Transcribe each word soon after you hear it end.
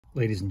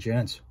Ladies and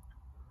gents,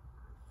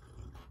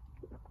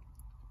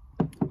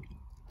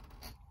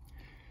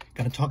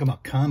 going to talk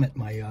about COMÈTE,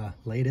 my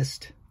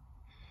latest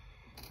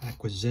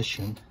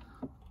acquisition.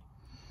 Move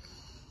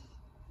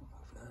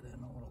that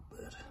in a little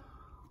bit.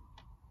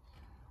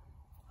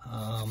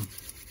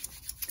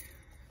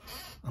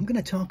 I'm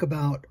going to talk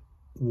about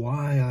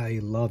why I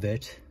love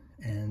it,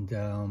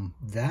 and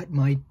that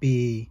might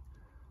be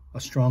a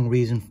strong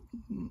reason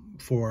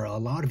for a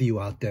lot of you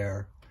out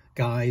there,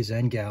 guys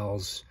and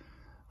gals,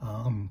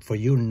 for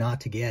you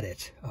not to get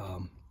it.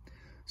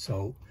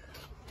 So,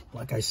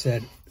 like I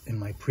said in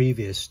my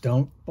previous,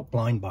 don't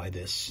blind buy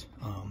this.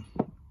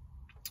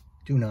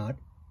 Do not.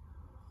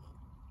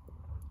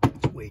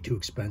 It's way too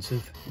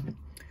expensive.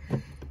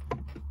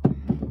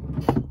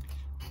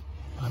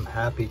 I'm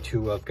happy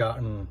to have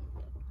gotten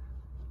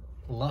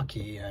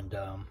lucky and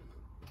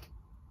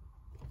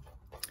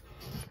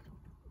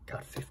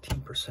got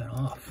 15%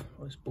 off.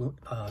 It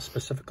was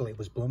specifically, it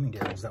was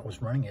Bloomingdale's that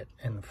was running it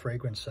in the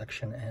fragrance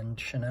section, and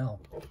Chanel.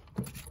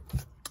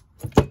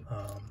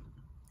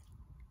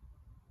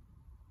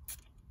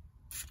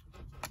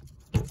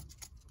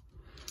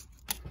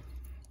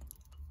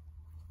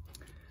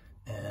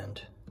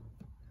 And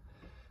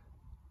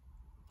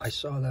I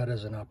saw that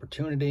as an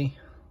opportunity.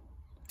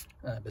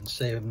 I've been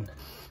saving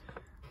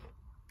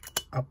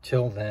up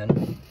till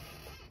then.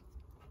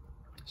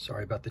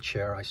 Sorry about the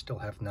chair. I still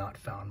have not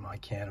found my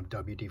can of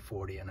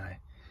WD-40 and I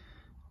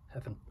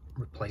haven't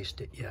replaced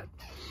it yet.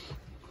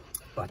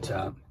 But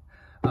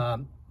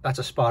that's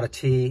a spot of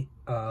tea,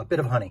 a bit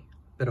of honey,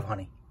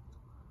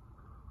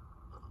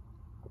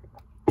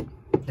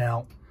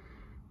 Now,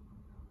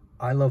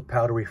 I love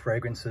powdery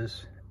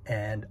fragrances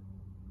and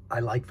I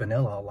like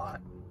vanilla a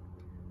lot.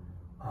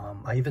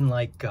 I even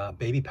like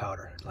baby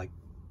powder, like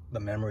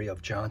the memory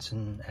of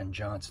Johnson &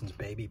 Johnson's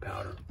baby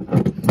powder.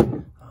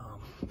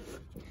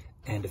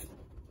 And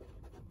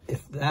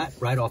if that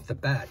right off the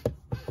bat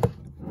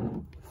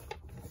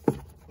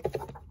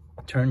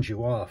turns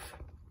you off,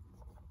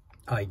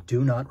 I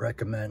do not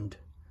recommend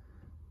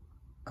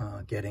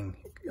getting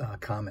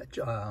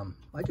COMÈTE.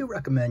 I do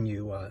recommend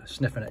you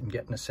sniffing it and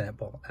getting a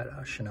sample at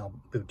a Chanel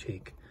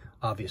boutique,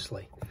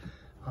 obviously.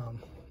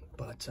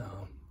 But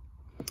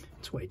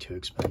it's way too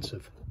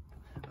expensive,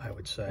 I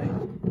would say,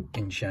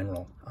 in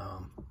general.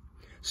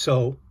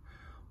 So,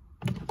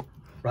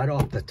 right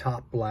off the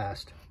top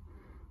blast,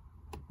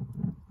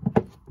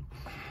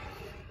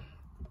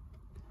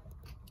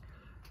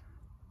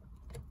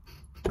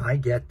 I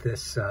get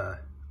this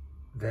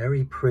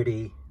very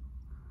pretty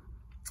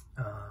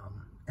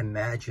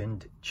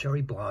imagined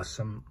cherry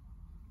blossom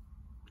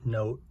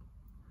note,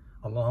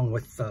 along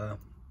with the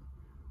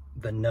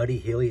nutty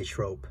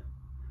heliotrope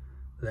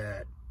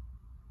that,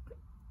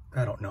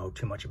 I don't know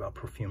too much about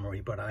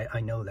perfumery, but I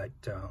know that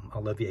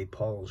Olivier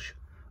Polge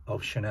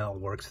of Chanel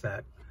works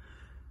that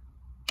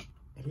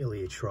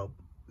heliotrope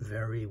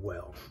very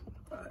well,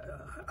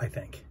 I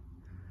think.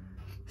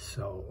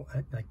 So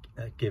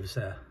that gives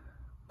a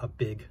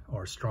big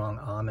or strong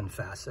almond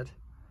facet,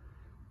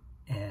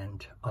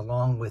 and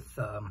along with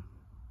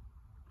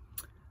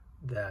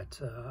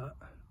that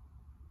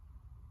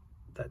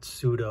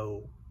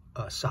pseudo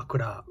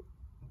sakura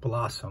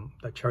blossom,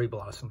 that cherry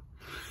blossom,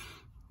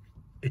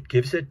 it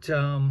gives it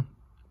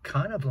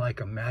kind of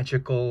like a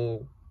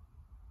magical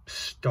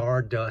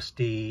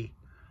stardusty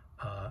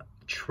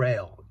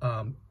trail,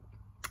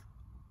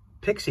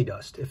 pixie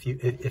dust, if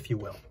you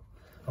will.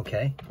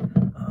 Okay,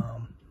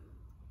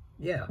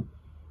 yeah.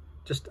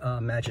 Just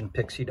imagine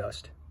pixie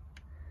dust.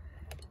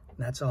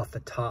 That's off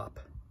the top.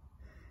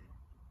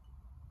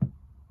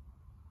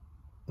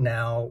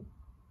 Now,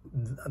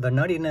 the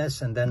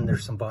nuttiness, and then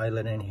there's some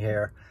violet in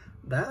here.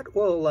 That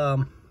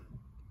will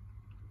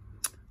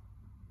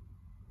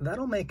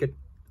that'll make it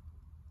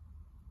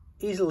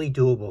easily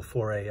doable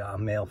for a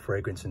male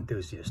fragrance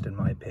enthusiast, in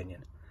my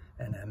opinion,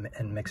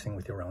 and mixing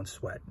with your own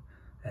sweat,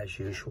 as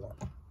usual.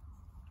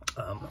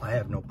 I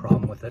have no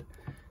problem with it.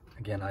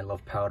 Again, I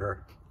love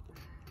powder,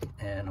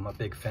 and I'm a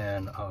big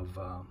fan of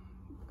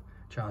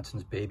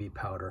Johnson's baby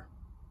powder,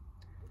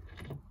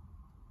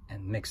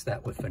 and mix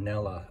that with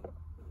vanilla.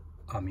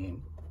 I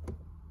mean,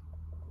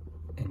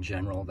 in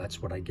general,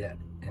 that's what I get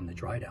in the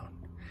dry down.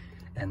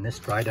 And this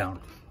dry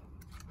down,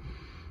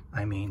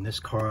 I mean, this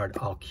card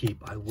I'll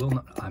keep. I will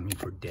not, I mean,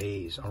 for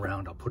days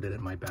around. I'll put it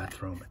in my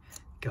bathroom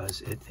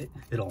because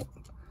it'll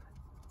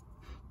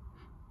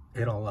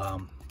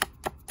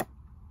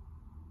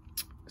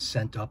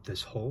scent up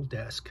this whole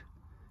desk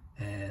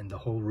and the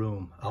whole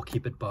room. I'll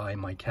keep it by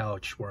my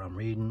couch where I'm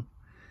reading,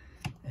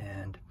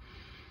 and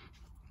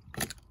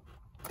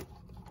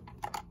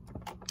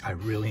I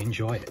really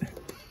enjoy it.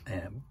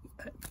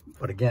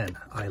 But again,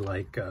 I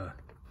like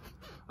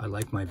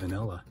my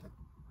vanilla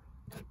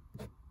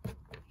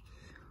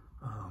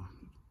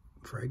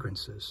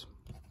fragrances.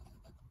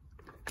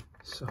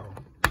 So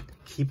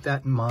keep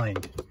that in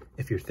mind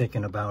if you're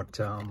thinking about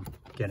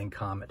getting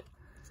COMÈTE,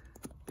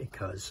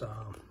 because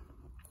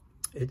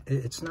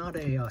it's not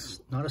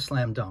a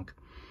slam dunk,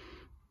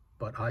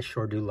 but I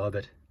sure do love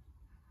it.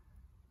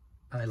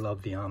 I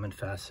love the almond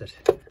facet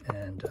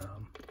and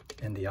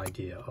the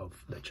idea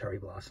of the cherry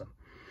blossom,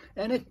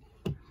 and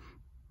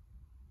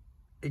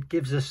it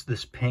gives us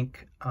this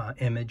pink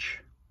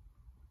image.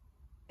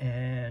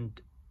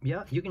 And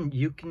yeah, you can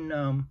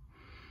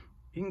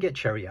get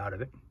cherry out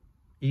of it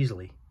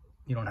easily.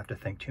 You don't have to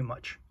think too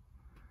much.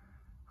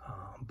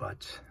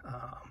 But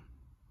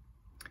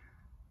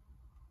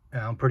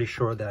I'm pretty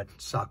sure that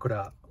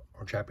sakura,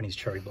 or Japanese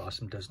cherry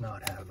blossom, does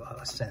not have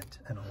a scent,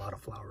 and a lot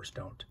of flowers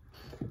don't.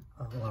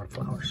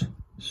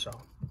 So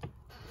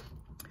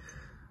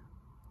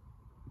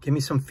give me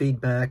some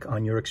feedback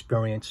on your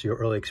experience, your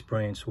early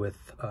experience with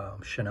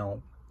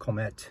Chanel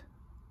COMÈTE,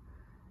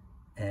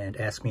 and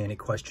ask me any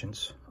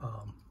questions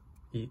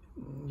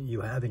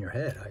you have in your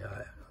head.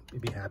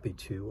 I'd be happy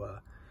to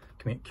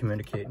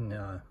communicate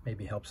and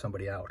maybe help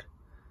somebody out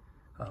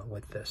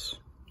with this.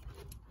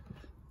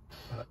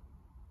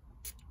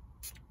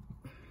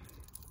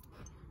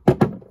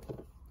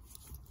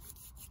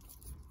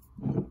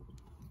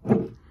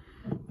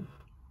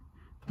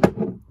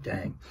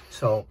 Dang.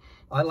 So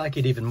I like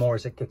it even more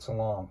as it gets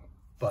along,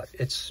 but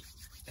it's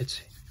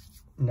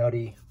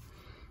nutty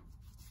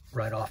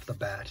right off the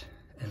bat,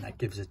 and that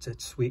gives it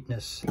its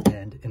sweetness,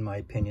 and in my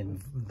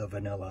opinion, the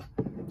vanilla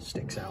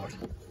sticks out.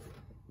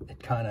 It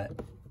kind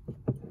of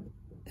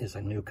is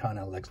a new kind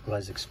of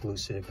less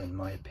exclusive, in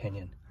my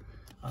opinion.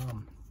 A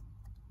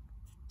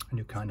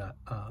new kind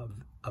of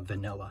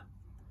vanilla,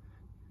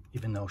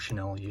 even though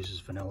Chanel uses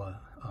vanilla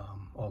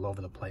all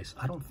over the place.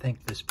 I don't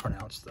think this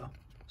pronounced though.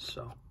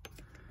 So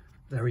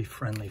very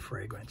friendly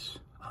fragrance,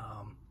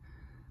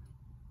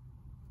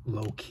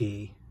 low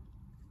key,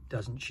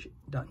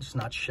 it's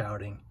not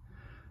shouting.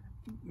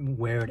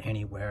 Wear it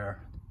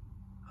anywhere,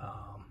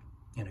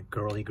 in a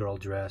girly girl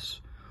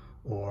dress,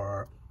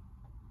 or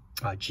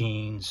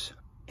jeans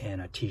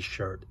and a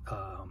t-shirt,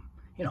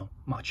 you know,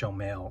 macho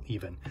male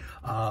even.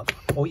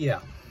 Oh yeah,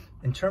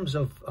 in terms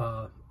of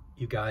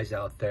you guys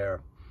out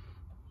there,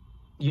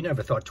 you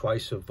never thought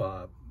twice of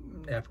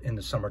in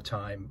the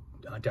summertime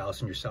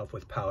dousing yourself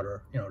with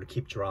powder, you know, to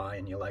keep dry,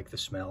 and you like the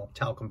smell,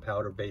 talcum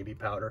powder, baby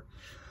powder,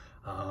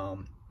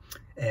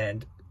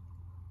 and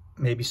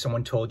maybe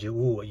someone told you,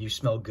 ooh, you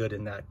smell good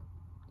in that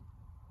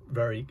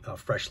very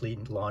freshly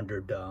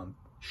laundered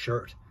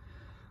shirt.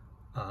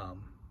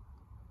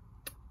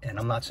 And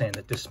I'm not saying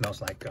that this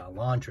smells like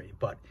laundry,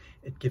 but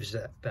it gives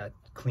that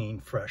clean,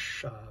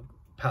 fresh,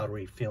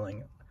 powdery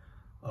feeling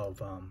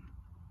of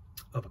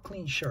a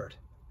clean shirt.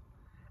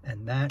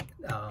 And that,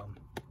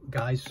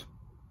 guys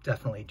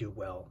definitely do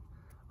well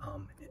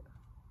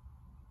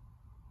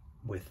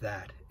with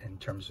that in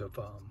terms of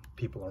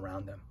people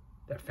around them,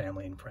 their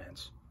family and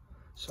friends.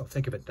 So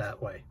think of it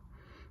that way.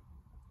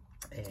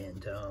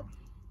 And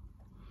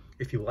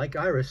if you like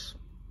iris,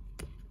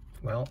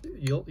 well,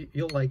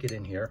 you'll like it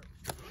in here,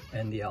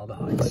 and the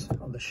aldehydes,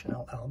 the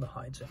Chanel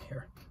aldehydes in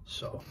here.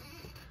 So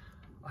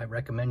I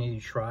recommend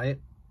you try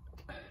it,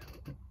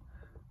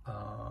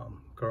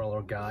 girl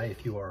or guy,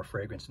 if you are a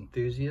fragrance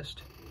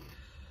enthusiast.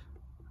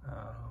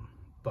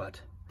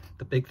 But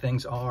the big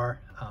things are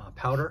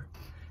powder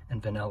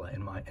and vanilla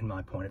in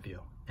my point of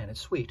view, and it's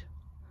sweet.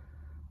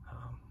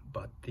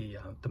 But the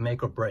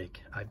make or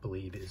break, I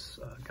believe, is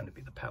going to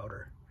be the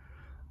powder.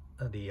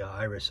 The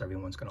iris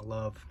everyone's going to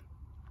love,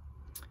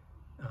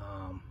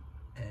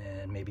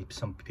 and maybe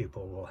some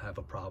people will have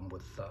a problem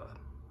with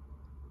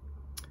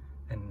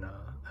an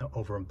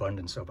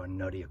overabundance of a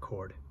nutty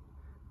accord.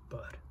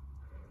 But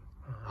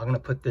I'm going to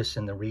put this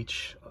in the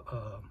reach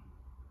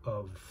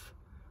of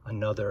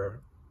another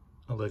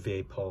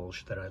Olivier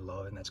Polge that I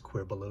love, and that's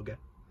Cuir Beluga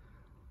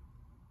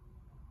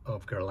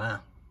of Guerlain.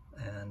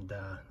 And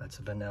that's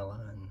a vanilla,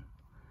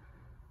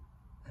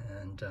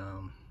 and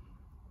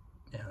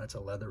yeah, that's a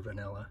leather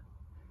vanilla,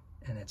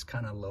 and it's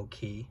kind of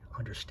low-key,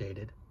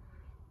 understated,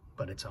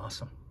 but it's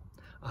awesome.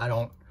 I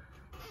don't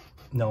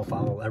know if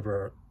I'll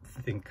ever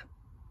think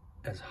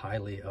as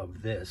highly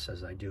of this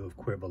as I do of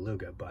Cuir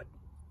Beluga, but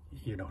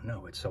you don't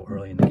know, it's so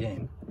early in the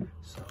game.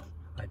 So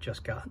I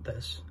just got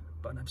this,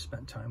 but I've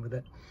spent time with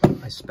it.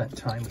 I spent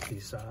time with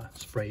these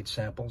sprayed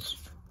samples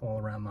all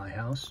around my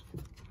house,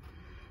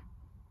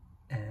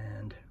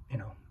 and you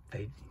know,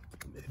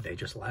 they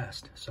just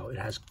last. So it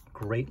has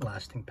great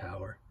lasting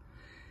power.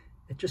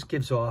 It just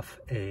gives off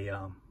a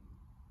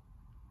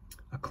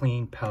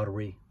clean,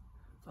 powdery,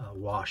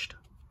 washed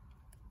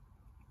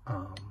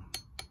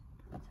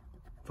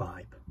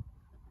vibe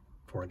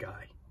for a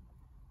guy.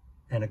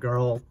 And a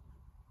girl,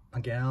 a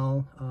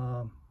gal,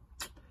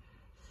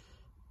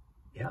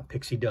 yeah,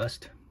 pixie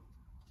dust,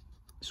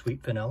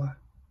 sweet vanilla,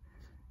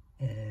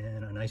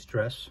 and a nice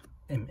dress,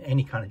 and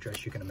any kind of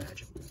dress you can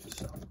imagine.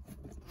 So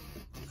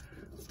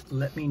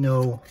let me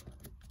know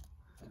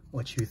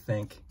what you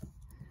think,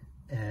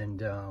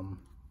 and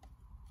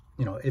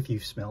you know, if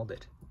you've smelled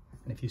it,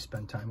 and if you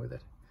spend time with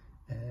it,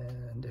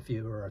 and if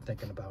you are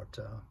thinking about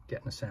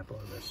getting a sample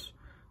of this,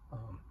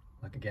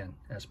 like, again,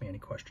 ask me any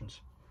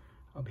questions.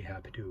 I'll be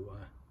happy to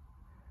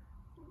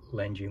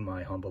lend you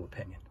my humble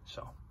opinion.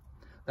 So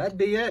that'd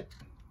be it.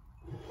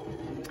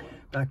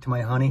 Back to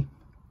my honey.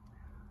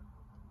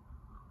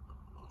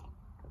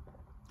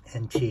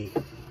 NT.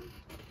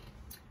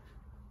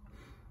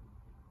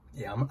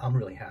 Yeah, I'm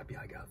really happy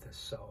I got this.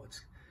 So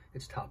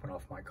it's topping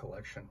off my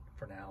collection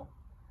for now.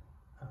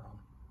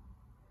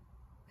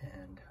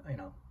 And you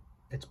know,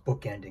 it's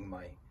bookending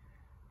my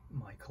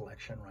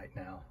collection right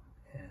now.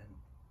 And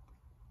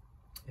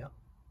yeah,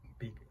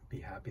 be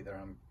happy that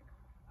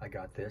I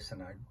got this,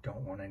 and I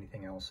don't want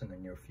anything else in the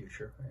near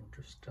future, and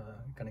just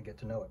gonna get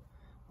to know it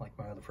like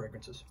my other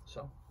fragrances.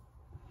 So,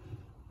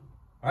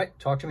 all right,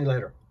 talk to me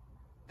later.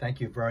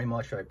 Thank you very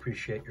much. I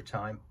appreciate your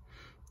time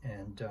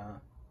and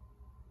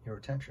your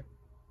attention.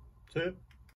 See you.